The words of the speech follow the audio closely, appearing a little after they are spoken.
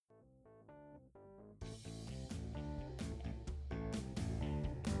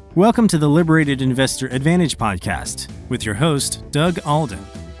Welcome to the Liberated Investor Advantage podcast with your host, Doug Alden.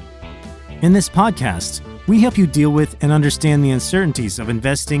 In this podcast, we help you deal with and understand the uncertainties of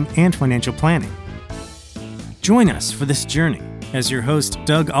investing and financial planning. Join us for this journey as your host,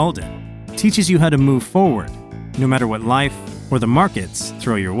 Doug Alden, teaches you how to move forward, no matter what life or the markets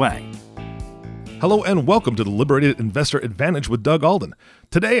throw your way. Hello and welcome to the Liberated Investor Advantage with Doug Alden.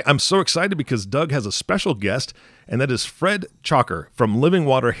 Today, I'm so excited because Doug has a special guest, and that is Fred Chalker from Living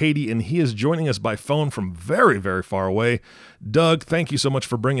Water, Haiti, and he is joining us by phone from very, very far away. Doug, thank you so much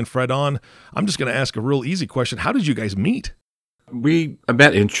for bringing Fred on. I'm just going to ask a real easy question. How did you guys meet? We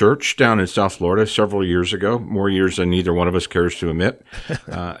met in church down in South Florida several years ago, more years than either one of us cares to admit.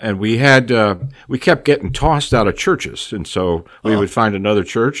 And we kept getting tossed out of churches. And so we would find another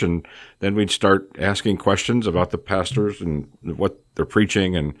church, and then we'd start asking questions about the pastors and what they're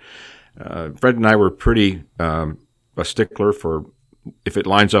preaching. And Fred and I were pretty a stickler for if it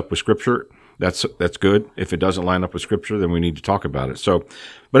lines up with Scripture, that's good. If it doesn't line up with Scripture, then we need to talk about it. So,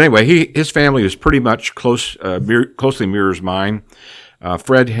 but anyway, his family is pretty much closely mirrors mine.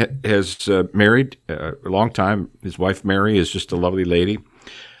 Fred has married a long time. His wife Mary is just a lovely lady.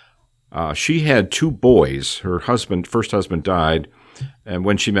 She had two boys. Her first husband died, and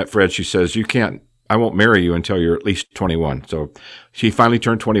when she met Fred, she says, I won't marry you until you're at least 21. So she finally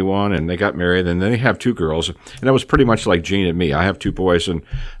turned 21, and they got married, and then they have two girls. And that was pretty much like Jean and me. I have two boys, and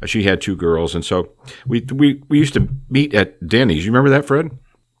she had two girls. And so we used to meet at Denny's. You remember that, Fred?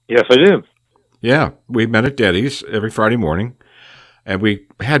 Yes, I do. Yeah, we met at Denny's every Friday morning, and we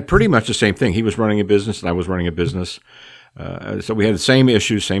had pretty much the same thing. He was running a business, and I was running a business. So we had the same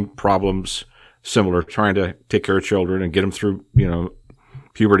issues, same problems, similar, trying to take care of children and get them through,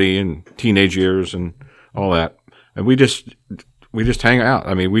 puberty and teenage years and all that. And we just hang out.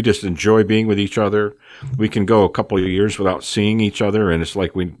 I mean, we just enjoy being with each other. We can go a couple of years without seeing each other, and it's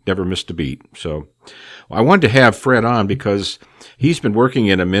like we never missed a beat. So I wanted to have Fred on because he's been working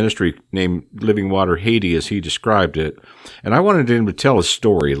in a ministry named Living Water Haiti, as he described it. And I wanted him to tell his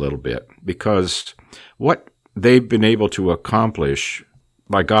story a little bit, because what they've been able to accomplish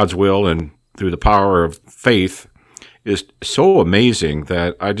by God's will and through the power of faith is so amazing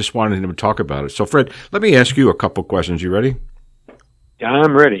that I just wanted him to talk about it. So, Fred, let me ask you a couple questions. You ready? Yeah,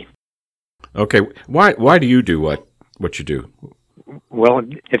 I'm ready. Okay. Why do you do what you do? Well,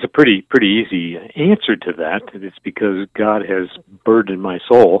 it's a pretty easy answer to that. It's because God has burdened my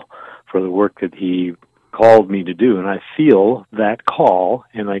soul for the work that He called me to do, and I feel that call,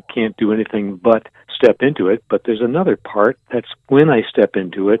 and I can't do anything but step into it. But there's another part. That's when I step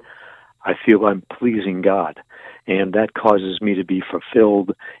into it, I feel I'm pleasing God. And that causes me to be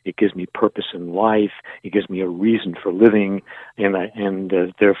fulfilled. It gives me purpose in life. It gives me a reason for living, and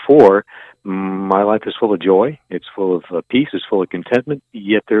therefore, my life is full of joy. It's full of peace. It's full of contentment.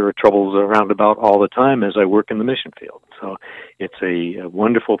 Yet there are troubles around about all the time as I work in the mission field. So it's a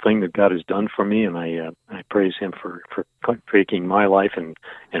wonderful thing that God has done for me, and I praise Him for taking my life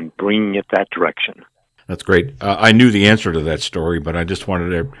and bringing it that direction. That's great. I knew the answer to that story, but I just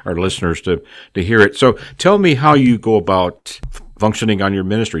wanted our listeners to hear it. So tell me how you go about functioning on your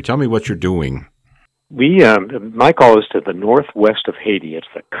ministry. Tell me what you're doing. My call is to the northwest of Haiti. It's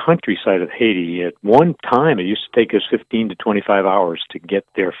the countryside of Haiti. At one time, it used to take us 15 to 25 hours to get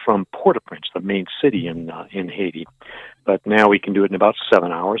there from Port-au-Prince, the main city in Haiti. But now we can do it in about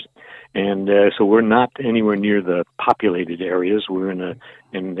 7 hours. And so we're not anywhere near the populated areas. We're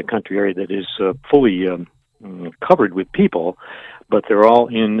in the country area that is fully covered with people, but they're all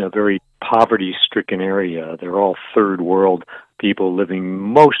in a very poverty-stricken area. They're all third world people living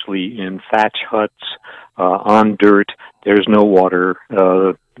mostly in thatch huts on dirt. There's no water.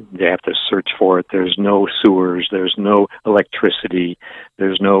 They have to search for it. There's no sewers. There's no electricity.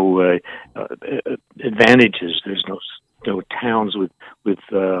 There's no advantages. There's no towns with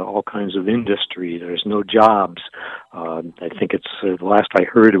all kinds of industry. There's no jobs. I think it's the last I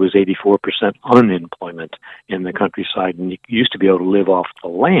heard, it was 84% unemployment in the countryside, and you used to be able to live off the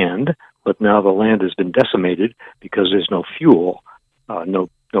land, but now the land has been decimated because there's no fuel, no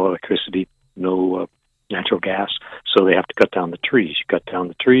electricity, no natural gas, so they have to cut down the trees. You cut down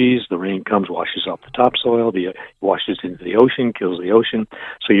the trees, the rain comes, washes off the topsoil, washes into the ocean, kills the ocean.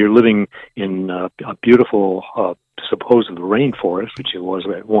 So you're living in a beautiful supposed rainforest, which it was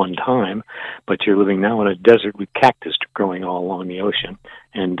at one time, but you're living now in a desert with cactus growing all along the ocean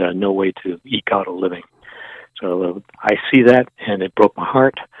and no way to eke out a living. So I see that, and it broke my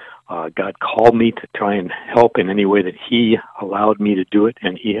heart. God called me to try and help in any way that He allowed me to do it,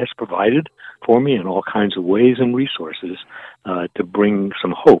 and He has provided for me in all kinds of ways and resources to bring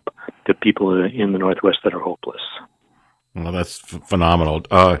some hope to people in the Northwest that are hopeless. Well, that's phenomenal.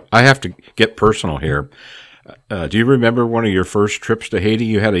 I have to get personal here. Do you remember one of your first trips to Haiti?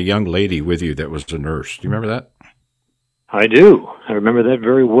 You had a young lady with you that was a nurse. Do you remember that? I do. I remember that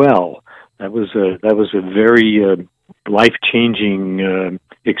very well. That was a very life-changing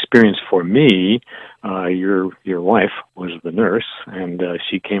experience for me. Your wife was the nurse, and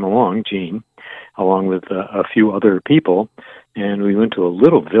she came along, Jean, along with a few other people, and we went to a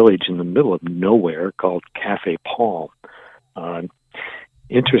little village in the middle of nowhere called Cafe Paul.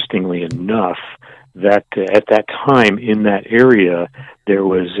 Interestingly enough, that at that time in that area, there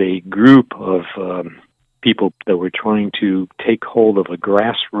was a group of people that were trying to take hold of a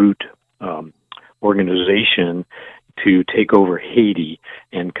grassroots organization to take over Haiti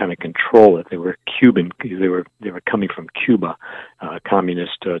and kind of control it. They were Cuban. They were coming from Cuba,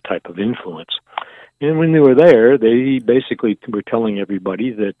 communist type of influence. And when they were there, they basically were telling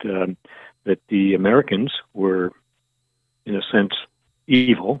everybody that that the Americans were, in a sense,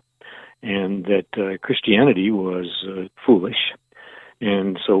 evil, and that Christianity was foolish.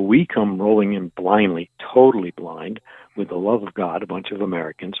 And so we come rolling in blindly, totally blind, with the love of God, a bunch of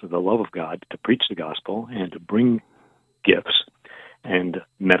Americans with the love of God, to preach the gospel and to bring gifts and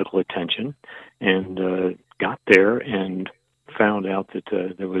medical attention, and got there and found out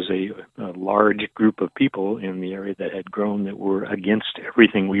that there was a large group of people in the area that had grown that were against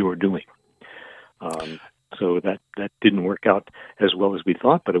everything we were doing. So that didn't work out as well as we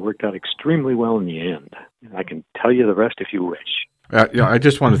thought, but it worked out extremely well in the end. I can tell you the rest if you wish. I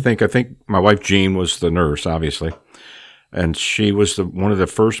just want to think. I think my wife Jean was the nurse, obviously, and she was one of the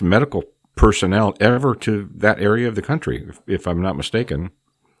first medical personnel ever to that area of the country, if I'm not mistaken.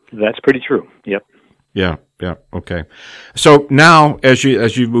 That's pretty true. Yep. Yeah. Okay. So now, as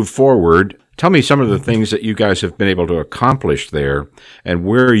you move forward, tell me some of the things that you guys have been able to accomplish there, and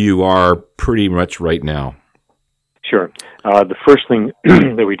where you are pretty much right now. Sure. The first thing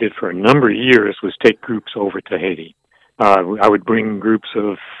that we did for a number of years was take groups over to Haiti. I would bring groups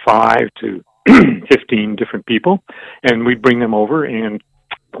of 5 to 15 different people, and we'd bring them over, and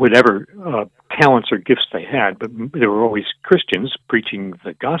whatever talents or gifts they had, but they were always Christians preaching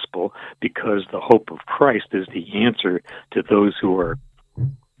the gospel, because the hope of Christ is the answer to those who are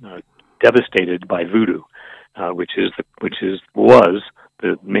devastated by voodoo, which was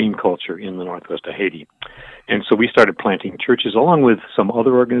the main culture in the northwest of Haiti. And so we started planting churches along with some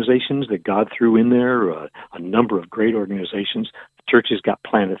other organizations that God threw in there, a number of great organizations. Churches got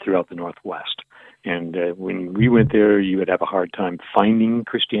planted throughout the Northwest. And when we went there, you would have a hard time finding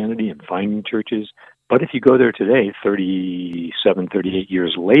Christianity and finding churches. But if you go there today, 37, 38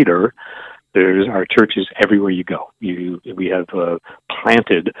 years later, there are churches everywhere you go. We have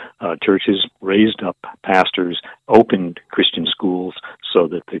planted churches, raised up pastors, opened Christian schools so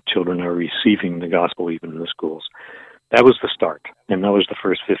that the children are receiving the gospel even in the schools. That was the start, and that was the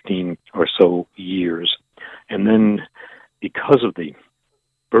first 15 or so years. And then, because of the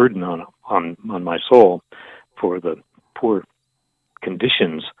burden on my soul for the poor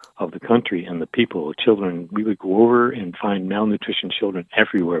conditions of the country and the people, children, we would go over and find malnutrition children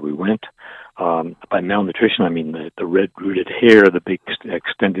everywhere we went. By malnutrition, I mean the red-rooted hair, the big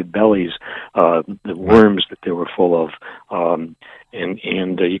extended bellies, the worms that they were full of, and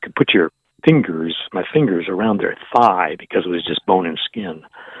you could put my fingers around their thigh because it was just bone and skin.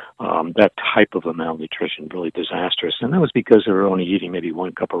 That type of a malnutrition, really disastrous. And that was because they were only eating maybe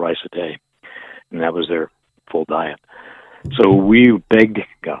 1 cup of rice a day, and that was their full diet. So we begged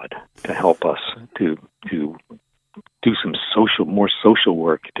God to help us to do some more social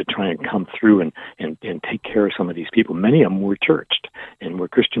work to try and come through and take care of some of these people. Many of them were churched and were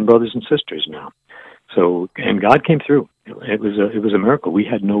Christian brothers and sisters now. So, and God came through. It was a miracle. We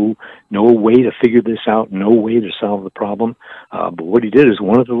had no way to figure this out, no way to solve the problem. But what He did is,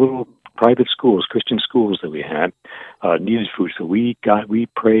 one of the little private schools, Christian schools that we had, needed food. So we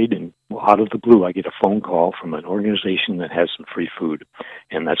prayed, and out of the blue, I get a phone call from an organization that has some free food,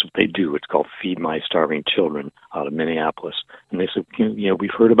 and that's what they do. It's called Feed My Starving Children out of Minneapolis. And they said,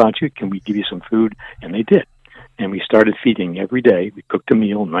 we've heard about you. Can we give you some food? And they did. And we started feeding every day. We cooked a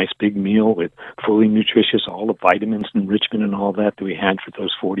meal, nice big meal with fully nutritious, all the vitamins and enrichment and all that we had for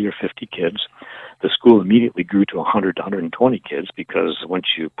those 40 or 50 kids. The school immediately grew to 100 to 120 kids, because once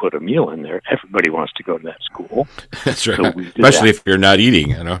you put a meal in there, everybody wants to go to that school. That's right. So especially if you're not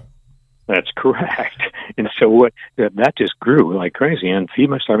eating, That's correct. And so that just grew like crazy. And Feed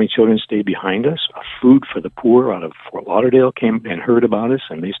My Starving Children stayed behind us. Food for the Poor out of Fort Lauderdale came and heard about us,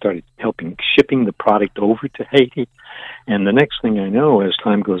 and they started shipping the product over to Haiti. And the next thing I know, as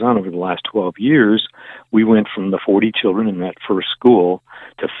time goes on over the last 12 years, we went from the 40 children in that first school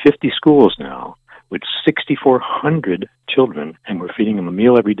to 50 schools now, with 6,400 children, and we're feeding them a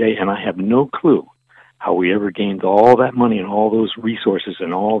meal every day, and I have no clue how we ever gained all that money and all those resources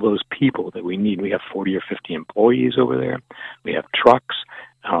and all those people that we need. We have 40 or 50 employees over there. We have trucks.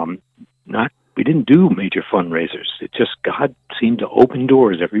 We didn't do major fundraisers. It just, God seemed to open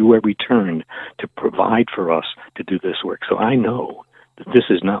doors everywhere we turned to provide for us to do this work. So I know that this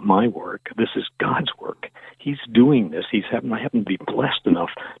is not my work. This is God's work. He's doing this. I happen to be blessed enough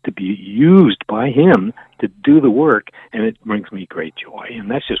to be used by Him to do the work, and it brings me great joy. And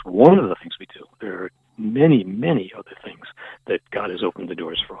that's just one of the things we do. There are many, many other things that God has opened the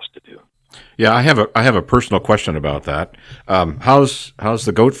doors for us to do. Yeah, I have a personal question about that. How's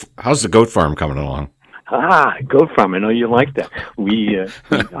the goat farm coming along? Goat farm. I know you like that.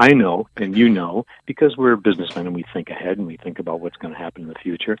 I know, and you know, because we're businessmen and we think ahead and we think about what's going to happen in the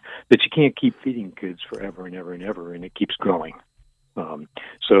future, that you can't keep feeding kids forever and ever and ever, and it keeps growing.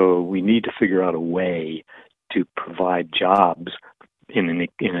 So we need to figure out a way to provide jobs in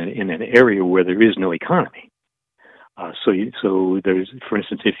an area where there is no economy. So there's, for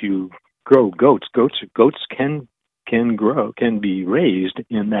instance, if you grow goats can be raised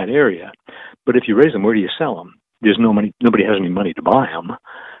in that area. But if you raise them, where do you sell them? There's no money. Nobody has any money to buy them.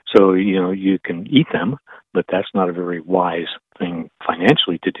 So, you can eat them, but that's not a very wise thing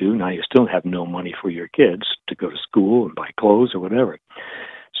financially to do. Now you still have no money for your kids to go to school and buy clothes or whatever.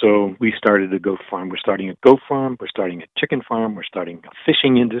 So we started a goat farm. We're starting a goat farm. We're starting a chicken farm. We're starting a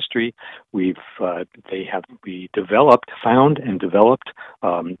fishing industry. We found and developed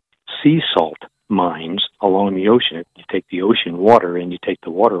sea salt mines along the ocean. You take the ocean water and you take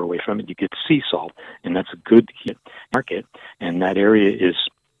the water away from it, you get sea salt, and that's a good market. And that area is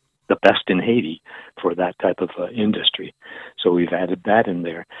the best in Haiti for that type of industry. So we've added that in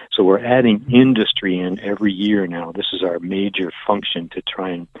there. So we're adding industry in every year now. This is our major function, to try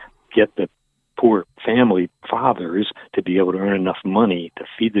and get the poor family fathers to be able to earn enough money to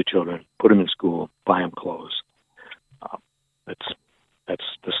feed the children, put them in school, buy them clothes. That's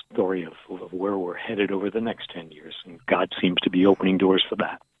the story of where we're headed over the next 10 years, and God seems to be opening doors for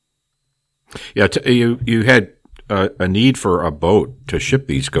that. Yeah, you had a need for a boat to ship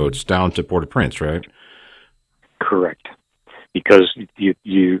these goats down to Port-au-Prince, right? Correct, because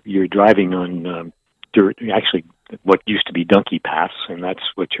you're driving on dirt, actually what used to be donkey paths, and that's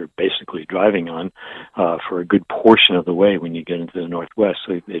what you're basically driving on for a good portion of the way when you get into the Northwest.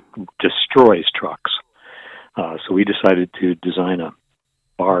 So it destroys trucks. So we decided to design a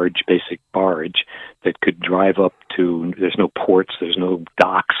basic barge that could drive up to, there's no ports, there's no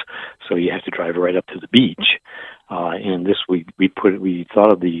docks, so you have to drive right up to the beach. And this, we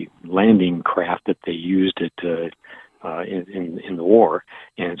thought of the landing craft that they used in the war,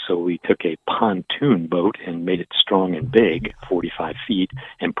 and so we took a pontoon boat and made it strong and big, 45 feet,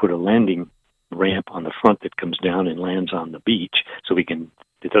 and put a landing ramp on the front that comes down and lands on the beach, so it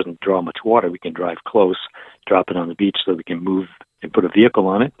doesn't draw much water. We can drive close, drop it on the beach, so we can move and put a vehicle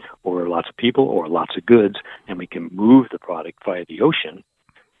on it, or lots of people, or lots of goods, and we can move the product via the ocean,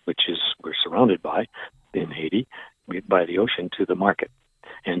 which is we're surrounded by in Haiti, by the ocean, to the market.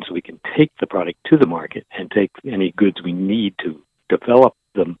 And so we can take the product to the market and take any goods we need to develop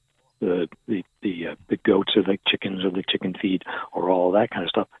them, the goats or the chickens or the chicken feed or all that kind of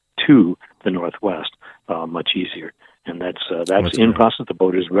stuff, to the Northwest much easier. And that's in process. The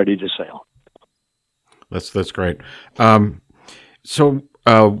boat is ready to sail. That's great. So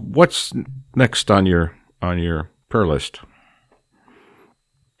what's next on your prayer list?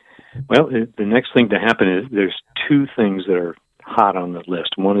 Well, the next thing to happen is there's two things that are hot on the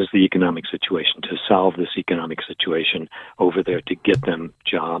list. One is the economic situation, to solve this economic situation over there, to get them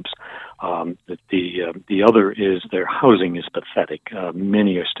jobs. The other is their housing is pathetic.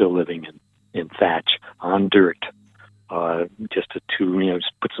 Many are still living in thatch on dirt. Just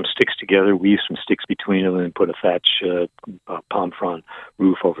put some sticks together, weave some sticks between them, and put a thatch palm frond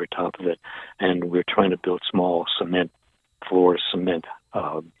roof over top of it. And we're trying to build small cement floors,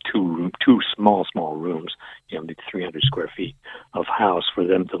 two small rooms, maybe 300 square feet of house for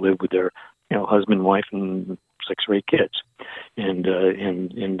them to live with their, husband, wife, and 6 or 8 kids, and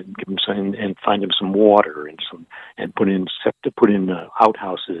give them some, and find them some water and put in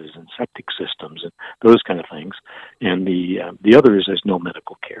outhouses and septic systems and those kind of things. And the other is there's no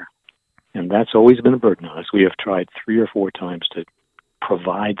medical care, and that's always been a burden on us. We have tried 3 or 4 times to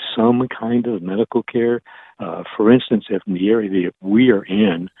provide some kind of medical care. For instance, if in the area that we are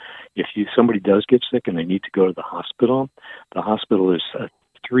in, if somebody does get sick and they need to go to the hospital is a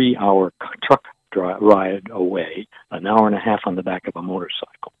 3-hour truck ride away, an hour and a half on the back of a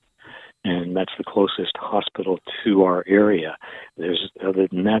motorcycle. And that's the closest hospital to our area. Other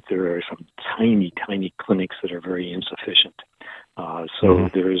than that, there are some tiny, tiny clinics that are very insufficient. So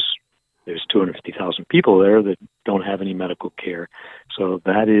there's 250,000 people there that don't have any medical care. So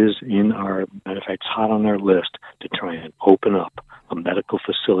that is matter of fact, it's hot on our list to try and open up a medical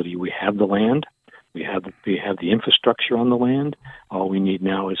facility. We have the land. We have the infrastructure on the land. All we need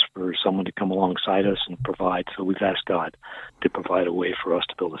now is for someone to come alongside us and provide. So we've asked God to provide a way for us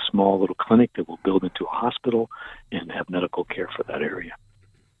to build a small little clinic that will build into a hospital and have medical care for that area.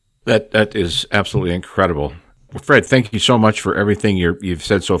 That is absolutely incredible. Fred, thank you so much for everything you've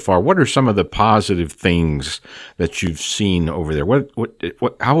said so far. What are some of the positive things that you've seen over there?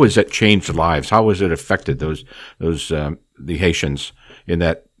 How has that changed lives? How has it affected the Haitians in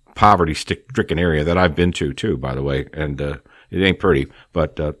that poverty-stricken area that I've been to too, by the way? And it ain't pretty.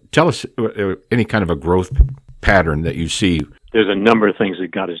 But tell us any kind of a growth pattern that you see. There's a number of things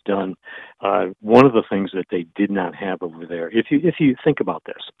that God has done. One of the things that they did not have over there, if you think about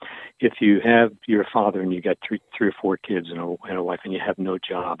this, if you have your father and you got three or four kids and a wife and you have no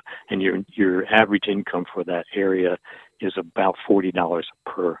job and your average income for that area is about $40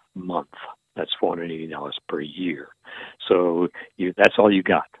 per month. That's $480 per year. So that's all you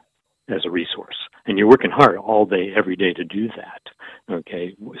got as a resource. And you're working hard all day, every day to do that.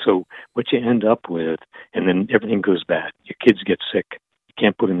 Okay, so what you end up with, and then everything goes bad. Your kids get sick. You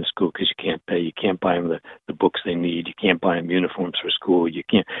can't put them in school because you can't pay. You can't buy them the books they need. You can't buy them uniforms for school. You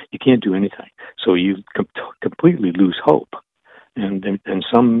can't do anything. So you completely lose hope. And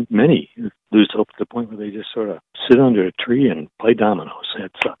many lose hope to the point where they just sort of sit under a tree and play dominoes.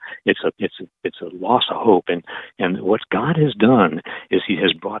 It's a loss of hope. And what God has done is He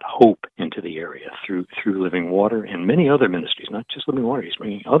has brought hope into the area through Living Water and many other ministries, not just Living Water. He's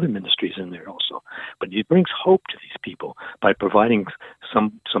bringing other ministries in there also. But He brings hope to these people by providing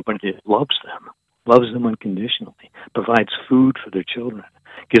somebody that loves them unconditionally, provides food for their children.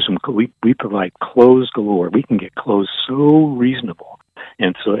 We provide clothes galore. We can get clothes so reasonable,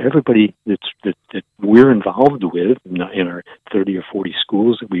 and so everybody that we're involved with in our 30 or 40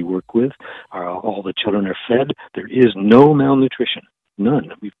 schools that we work with, all the children are fed. There is no malnutrition,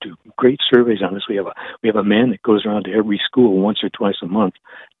 none. We do great surveys on this. We have a man that goes around to every school once or twice a month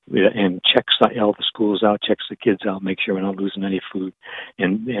and checks all the schools out, checks the kids out, make sure we're not losing any food,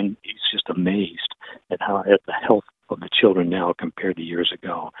 and he's just amazed at the health of the children now compared to years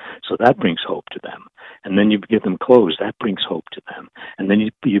ago. So that brings hope to them. And then you give them clothes, that brings hope to them. And then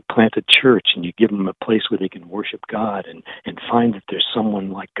you plant a church and you give them a place where they can worship God and find that there's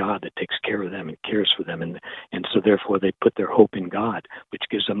someone like God that takes care of them and cares for them. And so therefore they put their hope in God, which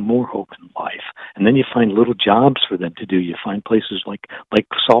gives them more hope in life. And then you find little jobs for them to do. You find places like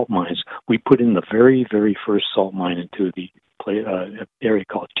salt mines. We put in the very, very first salt mine into the area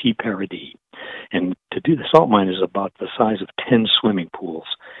called Tea Paradis. And to do the salt mine is about the size of 10 swimming pools,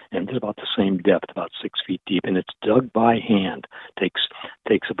 and it's about the same depth, about 6 feet deep, and it's dug by hand. Takes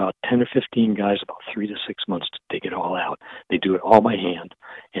about 10 or 15 guys about 3 to 6 months to dig it all out. They do it all by hand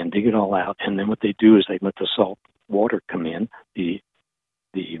and dig it all out, and then what they do is they let the salt water come in. The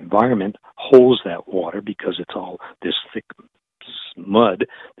environment holds that water because it's all this thick mud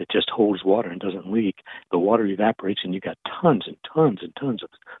that just holds water and doesn't leak. The water evaporates and you got tons and tons and tons of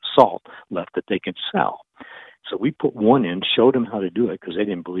salt left that they can sell. So we put one in, showed them how to do it because they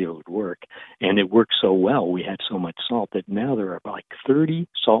didn't believe it would work. And it worked so well, we had so much salt that now there are like 30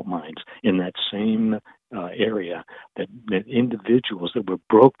 salt mines in that same area that individuals that were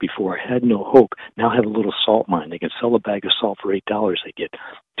broke before, had no hope, now have a little salt mine. They can sell a bag of salt for $8. They get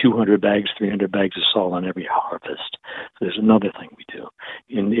 200 bags, 300 bags of salt on every harvest. So there's another thing we do.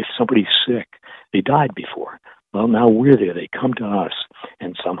 And if somebody's sick, they died before. Well, now we're there. They come to us,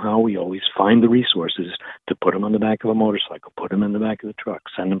 and somehow we always find the resources to put them on the back of a motorcycle, put them in the back of the truck,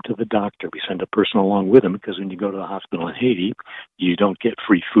 send them to the doctor. We send a person along with them because when you go to the hospital in Haiti, you don't get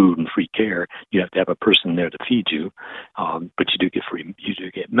free food and free care. You have to have a person there to feed you, but you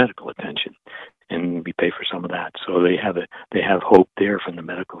do get medical attention, and we pay for some of that. So they have hope there from the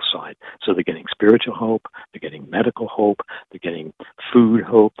medical side. So they're getting spiritual hope, they're getting medical hope, they're getting food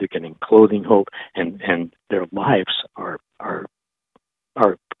hope, they're getting clothing hope, and their lives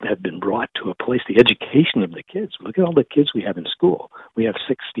have been brought to a place. The education of the kids. Look at all the kids we have in school. We have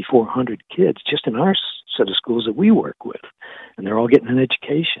 6,400 kids just in our set of schools that we work with, and they're all getting an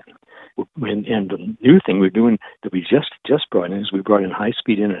education. And the new thing we're doing that we just brought in is we brought in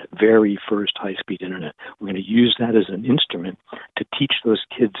high-speed internet, very first high-speed internet. We're going to use that as an instrument to teach those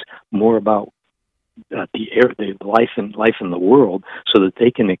kids more about the life in the world, so that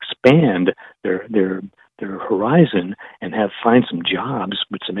they can expand their their horizon and find some jobs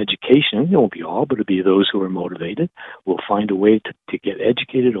with some education. It won't be all, but it'll be those who are motivated will find a way to get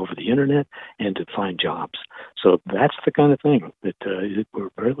educated over the internet and to find jobs. So that's the kind of thing that we're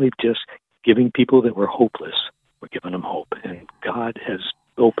really just giving people that were hopeless. We're giving them hope, and God has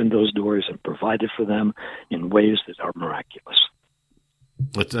opened those doors and provided for them in ways that are miraculous.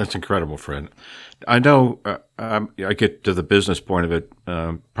 That's incredible, Fred. I know I get to the business point of it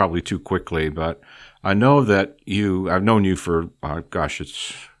probably too quickly, but I know that I've known you for,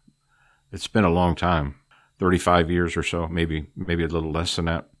 it's been a long time, 35 years or so, maybe a little less than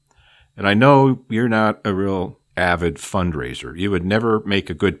that. And I know you're not a real avid fundraiser. You would never make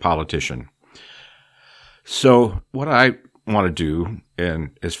a good politician. So what I want to do,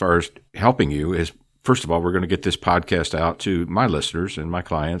 and as far as helping you, is first of all, we're going to get this podcast out to my listeners and my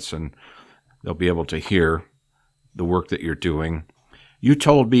clients, and they'll be able to hear the work that you're doing. You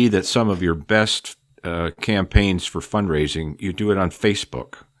told me that some of your best campaigns for fundraising, you do it on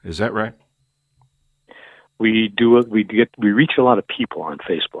Facebook. Is that right? We do it. We reach a lot of people on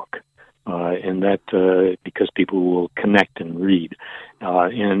Facebook, and that because people will connect and read,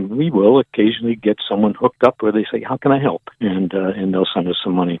 and we will occasionally get someone hooked up where they say, "How can I help?" and they'll send us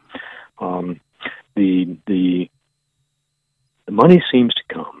some money. The money seems to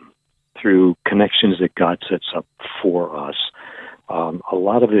come through connections that God sets up for us. A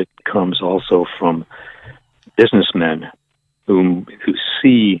lot of it comes also from businessmen who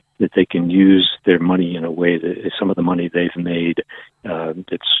see that they can use their money in a way that some of the money they've made,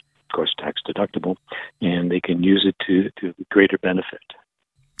 it's of course tax deductible, and they can use it to greater benefit.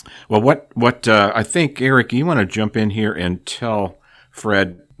 Well, what I think, Eric, you want to jump in here and tell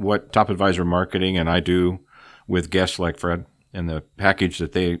Fred what Top Advisor Marketing and I do with guests like Fred and the package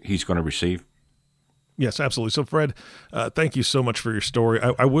that he's going to receive? Yes, absolutely. So, Fred, thank you so much for your story.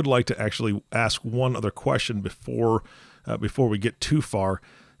 I would like to actually ask one other question before we get too far.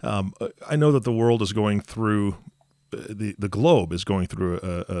 I know that the world is going through, the globe is going through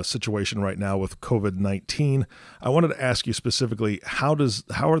a situation right now with COVID-19. I wanted to ask you specifically, how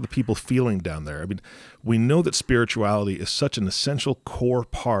are the people feeling down there? I mean, we know that spirituality is such an essential core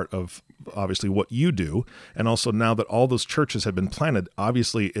part of obviously what you do, and also now that all those churches have been planted,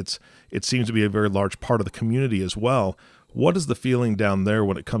 obviously it seems to be a very large part of the community as well. What is the feeling down there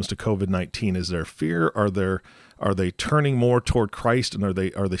when it comes to COVID-19? Is there fear? Are they turning more toward Christ, and are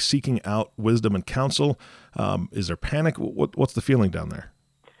they seeking out wisdom and counsel? Is there panic? What's the feeling down there?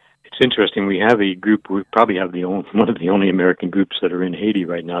 It's interesting. We have a group. We probably have one of the only American groups that are in Haiti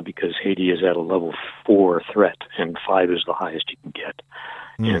right now, because Haiti is at a level 4 threat, and 5 is the highest you can get.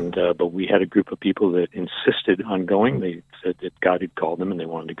 And but we had a group of people that insisted on going. They said that God had called them, and they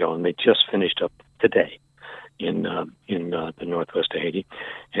wanted to go. And they just finished up today in the northwest of Haiti.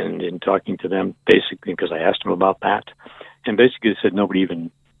 And in talking to them, basically, because I asked them about that, and basically they said nobody even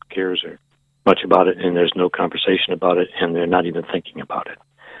cares or much about it, and there's no conversation about it, and they're not even thinking about it.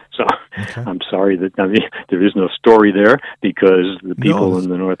 So okay. I'm sorry that there is no story there, because the people in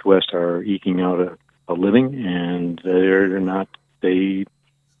the Northwest are eking out a living, and they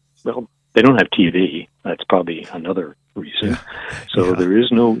don't have TV. That's probably another reason. Yeah. So there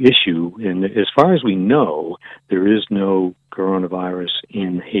is no issue. And as far as we know, there is no coronavirus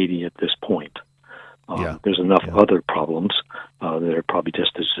in Haiti at this point. There's enough other problems that are probably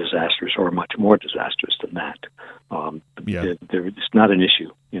just as disastrous or much more disastrous than that. It's not an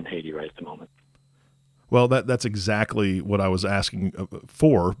issue in Haiti right at the moment. Well, that's exactly what I was asking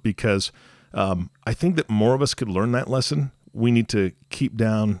for, because I think that more of us could learn that lesson. We need to keep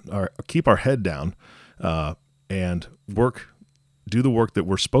our head down and do the work that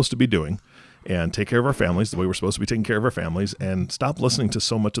we're supposed to be doing, and take care of our families the way we're supposed to be taking care of our families, and stop listening to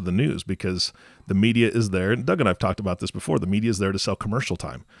so much of the news, because the media is there. And Doug and I have talked about this before. The media is there to sell commercial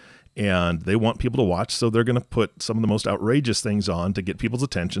time, and they want people to watch. So they're going to put some of the most outrageous things on to get people's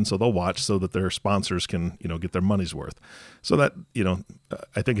attention. So they'll watch so that their sponsors can, get their money's worth. So that,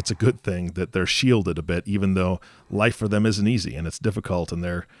 I think it's a good thing that they're shielded a bit, even though life for them isn't easy and it's difficult, and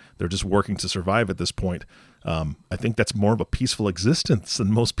they're just working to survive at this point. I think that's more of a peaceful existence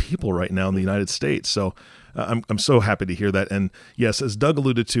than most people right now in the United States. So I'm so happy to hear that. And yes, as Doug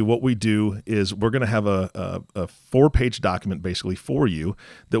alluded to, what we do is we're going to have a 4-page document basically for you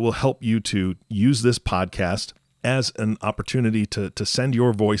that will help you to use this podcast as an opportunity to send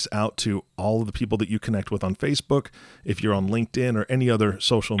your voice out to all of the people that you connect with on Facebook. If you're on LinkedIn or any other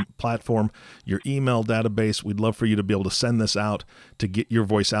social platform, your email database, we'd love for you to be able to send this out to get your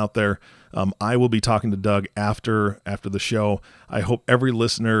voice out there. I will be talking to Doug after the show. I hope every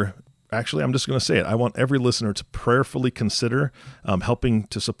listener actually, I'm just going to say it. I want every listener to prayerfully consider helping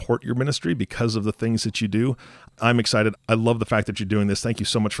to support your ministry because of the things that you do. I'm excited. I love the fact that you're doing this. Thank you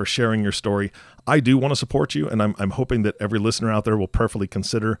so much for sharing your story. I do want to support you, and I'm hoping that every listener out there will prayerfully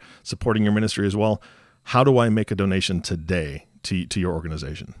consider supporting your ministry as well. How do I make a donation today to your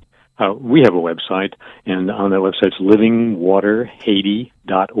organization? We have a website, and on that website it's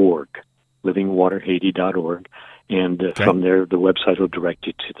livingwaterhaiti.org, livingwaterhaiti.org. And from there, the website will direct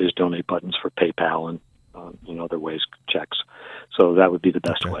you to, there's donate buttons for PayPal and other ways, checks. So that would be the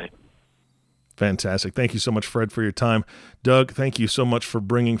best way. Fantastic. Thank you so much, Fred, for your time. Doug, thank you so much for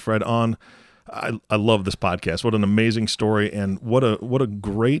bringing Fred on. I love this podcast. What an amazing story, and what a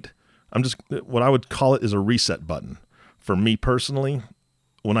great, what I would call it is a reset button for me personally.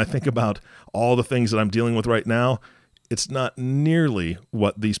 When I think about all the things that I'm dealing with right now, it's not nearly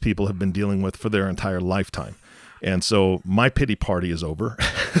what these people have been dealing with for their entire lifetime. And so my pity party is over.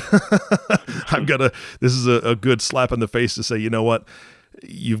 This is a good slap in the face to say, you know what,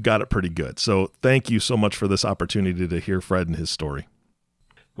 you've got it pretty good. So thank you so much for this opportunity to hear Fred and his story.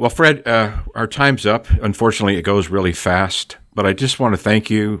 Well, Fred, our time's up. Unfortunately, it goes really fast, but I just want to thank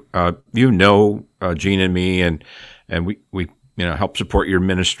you. Gene and me, and we help support your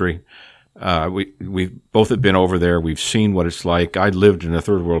ministry. We both have been over there. We've seen what it's like. I lived in a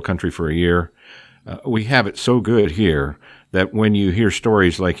third world country for a year. We have it so good here that when you hear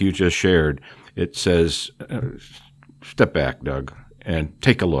stories like you just shared, it says, step back, Doug, and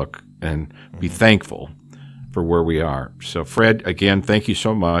take a look and be thankful for where we are. So, Fred, again, thank you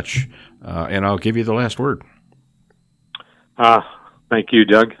so much, and I'll give you the last word. Thank you,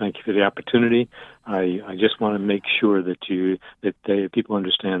 Doug. Thank you for the opportunity. I just want to make sure that people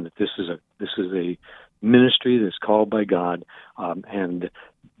understand that this is a ministry that's called by God, and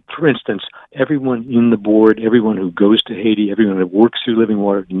for instance, everyone in the board, everyone who goes to Haiti, everyone that works through Living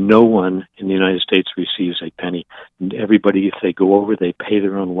Water, no one in the United States receives a penny. And everybody, if they go over, they pay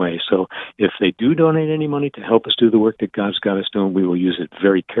their own way. So if they do donate any money to help us do the work that God's got us doing, we will use it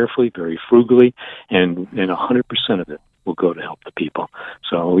very carefully, very frugally, and 100% of it will go to help the people.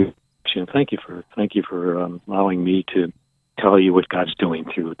 So thank you for allowing me to tell you what God's doing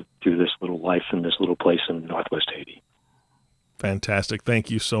through this little life in this little place in Northwest Haiti. Fantastic. Thank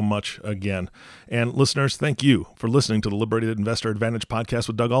you so much again. And listeners, thank you for listening to the Liberated Investor Advantage podcast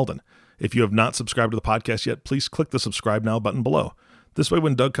with Doug Alden. If you have not subscribed to the podcast yet, please click the subscribe now button below. This way,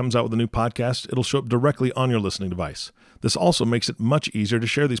 when Doug comes out with a new podcast, it'll show up directly on your listening device. This also makes it much easier to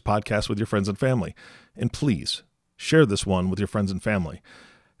share these podcasts with your friends and family. And please, share this one with your friends and family.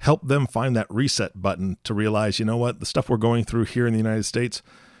 Help them find that reset button to realize, you know what, the stuff we're going through here in the United States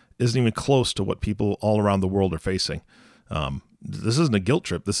isn't even close to what people all around the world are facing. This isn't a guilt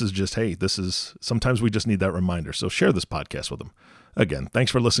trip. This is just, hey, sometimes we just need that reminder. So share this podcast with them. Again,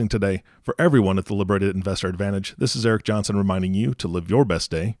 thanks for listening today. For everyone at the Liberated Investor Advantage, this is Eric Johnson reminding you to live your best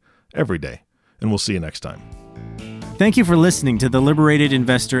day every day. And we'll see you next time. Thank you for listening to the Liberated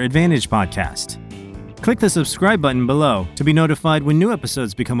Investor Advantage podcast. Click the subscribe button below to be notified when new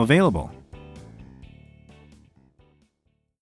episodes become available.